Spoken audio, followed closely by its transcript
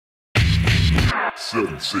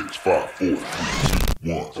7, 6, 5, 4, 3, 2,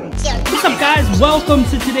 1. What's up, guys? Welcome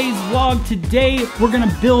to today's vlog. Today we're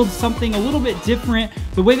gonna build something a little bit different.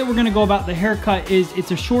 The way that we're gonna go about the haircut is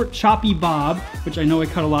it's a short choppy bob, which I know I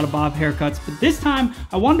cut a lot of bob haircuts, but this time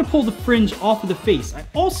I wanted to pull the fringe off of the face. I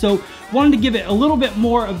also wanted to give it a little bit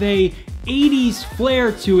more of a 80s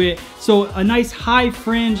flair to it, so a nice high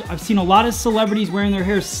fringe. I've seen a lot of celebrities wearing their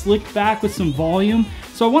hair slicked back with some volume,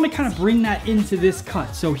 so I want to kind of bring that into this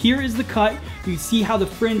cut. So here is the cut. You can see how the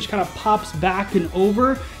fringe kind of pops back and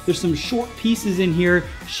over. There's some short pieces in here.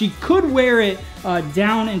 She could wear it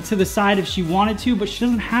down and to the side if she wanted to, but she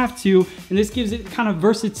doesn't have to, and this gives it kind of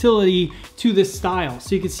versatility to this style.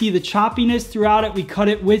 So you can see the choppiness throughout it. We cut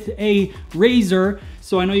it with a razor,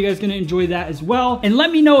 so I know you guys are gonna enjoy that as well. And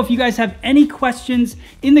let me know if you guys have any questions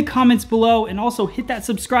in the comments below, and also hit that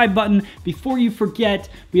subscribe button before you forget.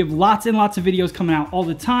 We have lots and lots of videos coming out all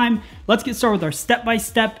the time. Let's get started with our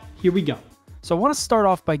step-by-step. Here we go. So I want to start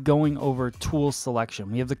off by going over tool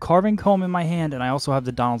selection. We have the carving comb in my hand, and I also have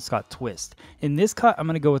the Donald Scott twist. In this cut, I'm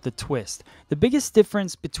going to go with the twist. The biggest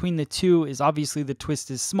difference between the two is obviously the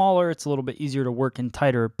twist is smaller. It's a little bit easier to work in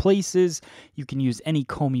tighter places. You can use any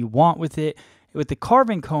comb you want with it. With the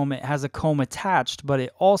carving comb, it has a comb attached, but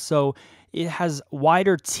it has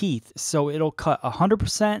wider teeth, so it'll cut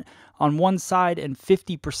 100% on one side and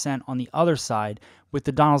 50% on the other side. With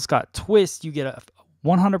the Donald Scott twist, you get a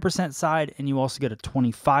 100% side, and you also get a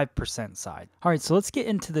 25% side. All right, so let's get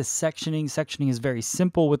into the sectioning. Sectioning is very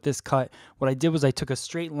simple with this cut. What I did was I took a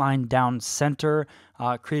straight line down center,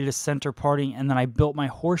 created a center parting, and then I built my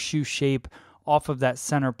horseshoe shape off of that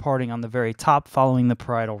center parting on the very top, following the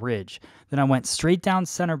parietal ridge. Then I went straight down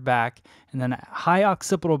center back, and then high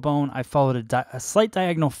occipital bone, I followed a slight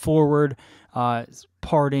diagonal forward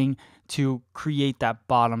parting to create that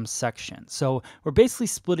bottom section. So we're basically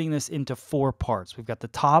splitting this into 4 parts. We've got the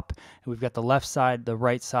top, and we've got the left side, the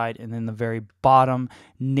right side, and then the very bottom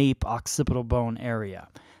nape occipital bone area.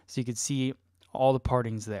 So you can see all the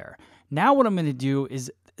partings there. Now what I'm going to do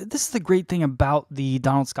is, this is the great thing about the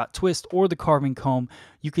Donald Scott twist or the carving comb.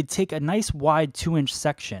 You could take a nice wide 2-inch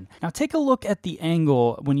section. Now take a look at the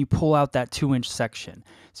angle when you pull out that 2-inch section.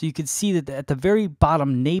 So you can see that at the very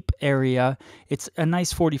bottom nape area, it's a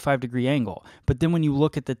nice 45-degree angle. But then when you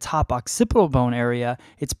look at the top occipital bone area,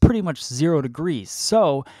 it's pretty much 0 degrees.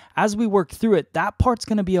 So as we work through it, that part's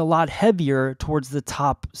going to be a lot heavier towards the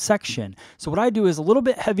top section. So what I do is a little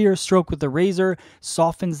bit heavier stroke with the razor,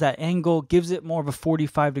 softens that angle, gives it more of a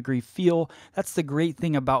 45-degree feel. That's the great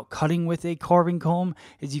thing about cutting with a carving comb,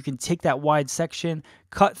 is you can take that wide section,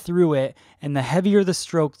 cut through it, and the heavier the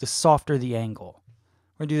stroke, the softer the angle.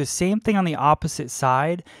 We're going to do the same thing on the opposite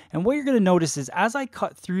side, and what you're going to notice is as I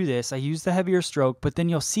cut through this, I use the heavier stroke, but then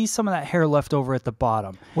you'll see some of that hair left over at the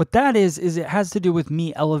bottom. What that is it has to do with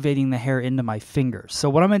me elevating the hair into my fingers. So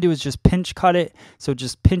what I'm going to do is just pinch cut it, so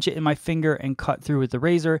just pinch it in my finger and cut through with the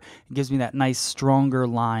razor. It gives me that nice stronger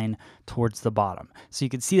line towards the bottom. So you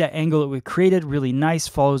can see that angle that we created, really nice,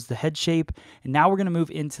 follows the head shape, and now we're going to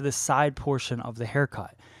move into the side portion of the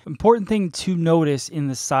haircut. Important thing to notice in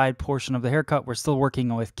the side portion of the haircut, we're still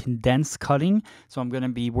working with condensed cutting, so I'm going to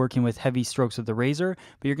be working with heavy strokes of the razor,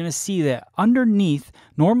 but you're going to see that underneath,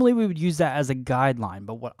 normally we would use that as a guideline,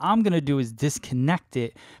 but what I'm going to do is disconnect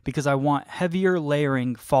it because I want heavier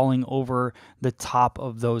layering falling over the top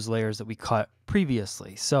of those layers that we cut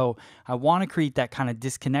previously. So I want to create that kind of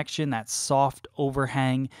disconnection, that soft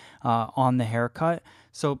overhang on the haircut.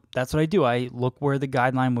 So that's what I do. I look where the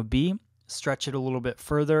guideline would be, stretch it a little bit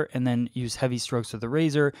further, and then use heavy strokes of the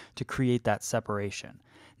razor to create that separation.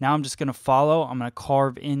 Now I'm just going to follow. I'm going to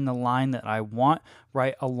carve in the line that I want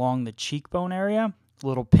right along the cheekbone area. A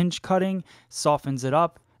little pinch cutting softens it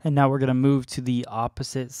up. And now we're going to move to the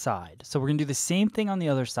opposite side. So we're going to do the same thing on the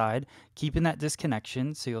other side, keeping that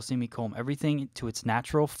disconnection. So you'll see me comb everything to its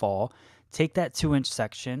natural fall. Take that 2-inch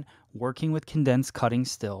section, working with condensed cutting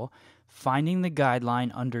still, finding the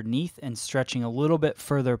guideline underneath and stretching a little bit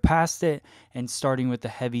further past it, and starting with the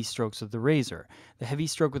heavy strokes of the razor. The heavy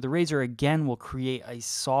stroke with the razor again will create a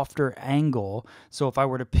softer angle. So if I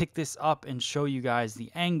were to pick this up and show you guys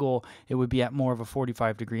the angle, it would be at more of a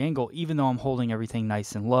 45-degree angle, even though I'm holding everything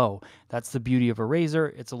nice and low. That's the beauty of a razor.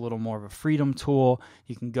 It's a little more of a freedom tool.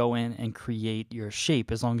 You can go in and create your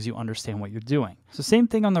shape as long as you understand what you're doing. So same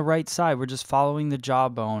thing on the right side. We're just following the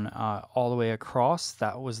jawbone all the way across.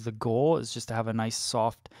 That was the goal. goal is just to have a nice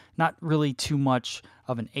soft, not really too much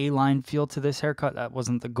of an A-line feel to this haircut. That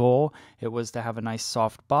wasn't the goal. It was to have a nice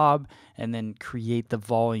soft bob and then create the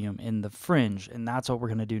volume in the fringe. And that's what we're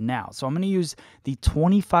going to do now. So I'm going to use the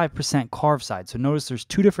 25% carve side. So notice there's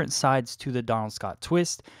two different sides to the Donald Scott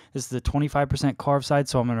twist. This is the 25% carve side.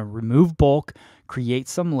 So I'm going to remove bulk, create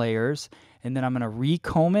some layers, and then I'm going to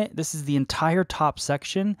recomb it. This is the entire top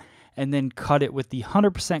section, and then cut it with the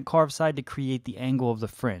 100% carve side to create the angle of the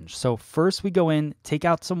fringe. So first we go in, take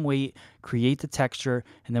out some weight, create the texture,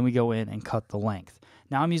 and then we go in and cut the length.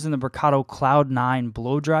 Now I'm using the Mercado Cloud 9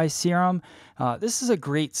 Blow Dry Serum. This is a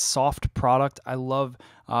great soft product. I love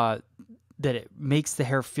that it makes the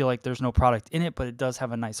hair feel like there's no product in it, but it does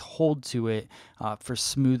have a nice hold to it for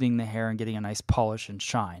smoothing the hair and getting a nice polish and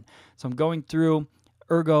shine. So I'm going through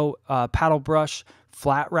Ergo paddle brush,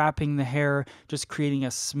 flat wrapping the hair, just creating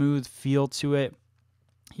a smooth feel to it.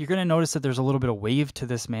 You're going to notice that there's a little bit of wave to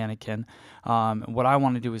this mannequin. What I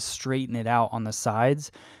want to do is straighten it out on the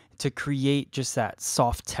sides to create just that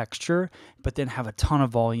soft texture, but then have a ton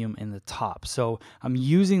of volume in the top. So I'm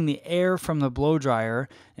using the air from the blow dryer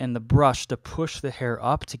and the brush to push the hair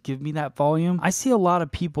up to give me that volume. I see a lot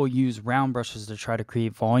of people use round brushes to try to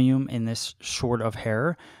create volume in this short of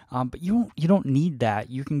hair, but you don't need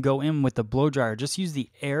that. You can go in with the blow dryer. Just use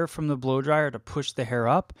the air from the blow dryer to push the hair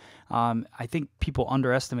up. I think people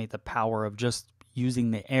underestimate the power of just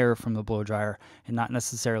using the air from the blow dryer and not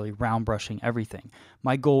necessarily round brushing everything.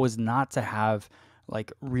 My goal was not to have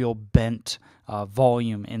like real bent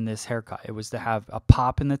volume in this haircut. It was to have a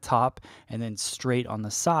pop in the top and then straight on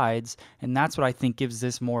the sides, and that's what I think gives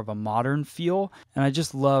this more of a modern feel. And I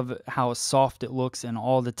just love how soft it looks and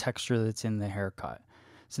all the texture that's in the haircut.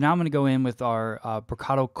 So now I'm going to go in with our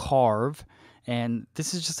Mercado Carve. And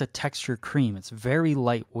this is just a texture cream. It's very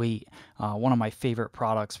lightweight. One of my favorite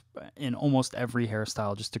products in almost every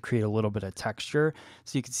hairstyle, just to create a little bit of texture.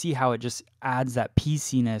 So you can see how it just adds that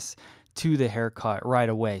pieciness to the haircut right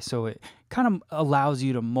away. So it kind of allows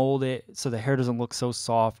you to mold it so the hair doesn't look so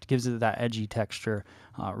soft, gives it that edgy texture.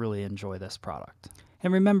 Really enjoy this product.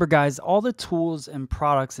 And remember guys, all the tools and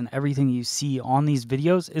products and everything you see on these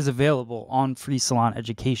videos is available on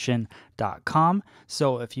freesaloneducation.com.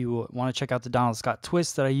 So if you want to check out the Donald Scott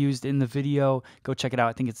twist that I used in the video, go check it out.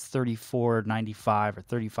 I think it's $34.95 or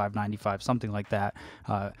 $35.95, something like that.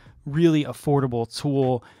 Really affordable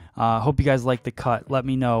tool. Hope you guys like the cut. Let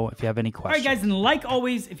me know if you have any questions. All right guys, and like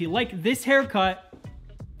always, if you like this haircut,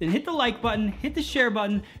 then hit the like button, hit the share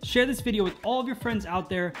button, share this video with all of your friends out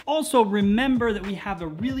there. Also, remember that we have a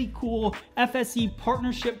really cool FSE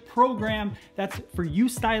partnership program that's for you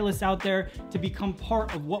stylists out there to become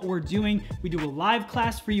part of what we're doing. We do a live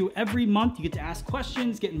class for you every month. You get to ask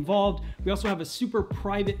questions, get involved. We also have a super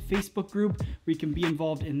private Facebook group where you can be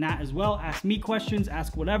involved in that as well. Ask me questions,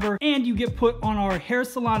 ask whatever. And you get put on our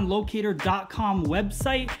hairsalonlocator.com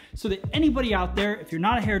website so that anybody out there, if you're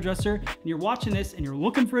not a hairdresser and you're watching this and you're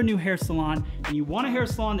looking for a new hair salon and you want a hair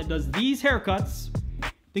salon that does these haircuts,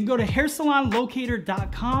 then go to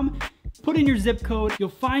hairsalonlocator.com, put in your zip code, you'll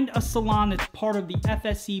find a salon that's part of the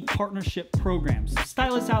FSE partnership program. So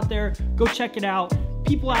stylists out there, go check it out.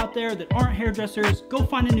 People out there that aren't hairdressers, go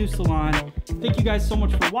find a new salon. Thank you guys so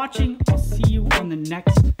much for watching. I'll see you on the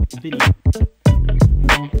next video.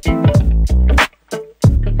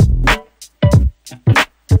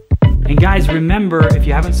 And guys, remember, if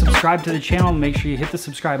you haven't subscribed to the channel, make sure you hit the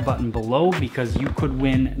subscribe button below because you could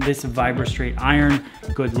win this Vibra Straight Iron.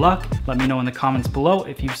 Good luck. Let me know in the comments below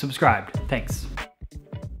if you've subscribed. Thanks.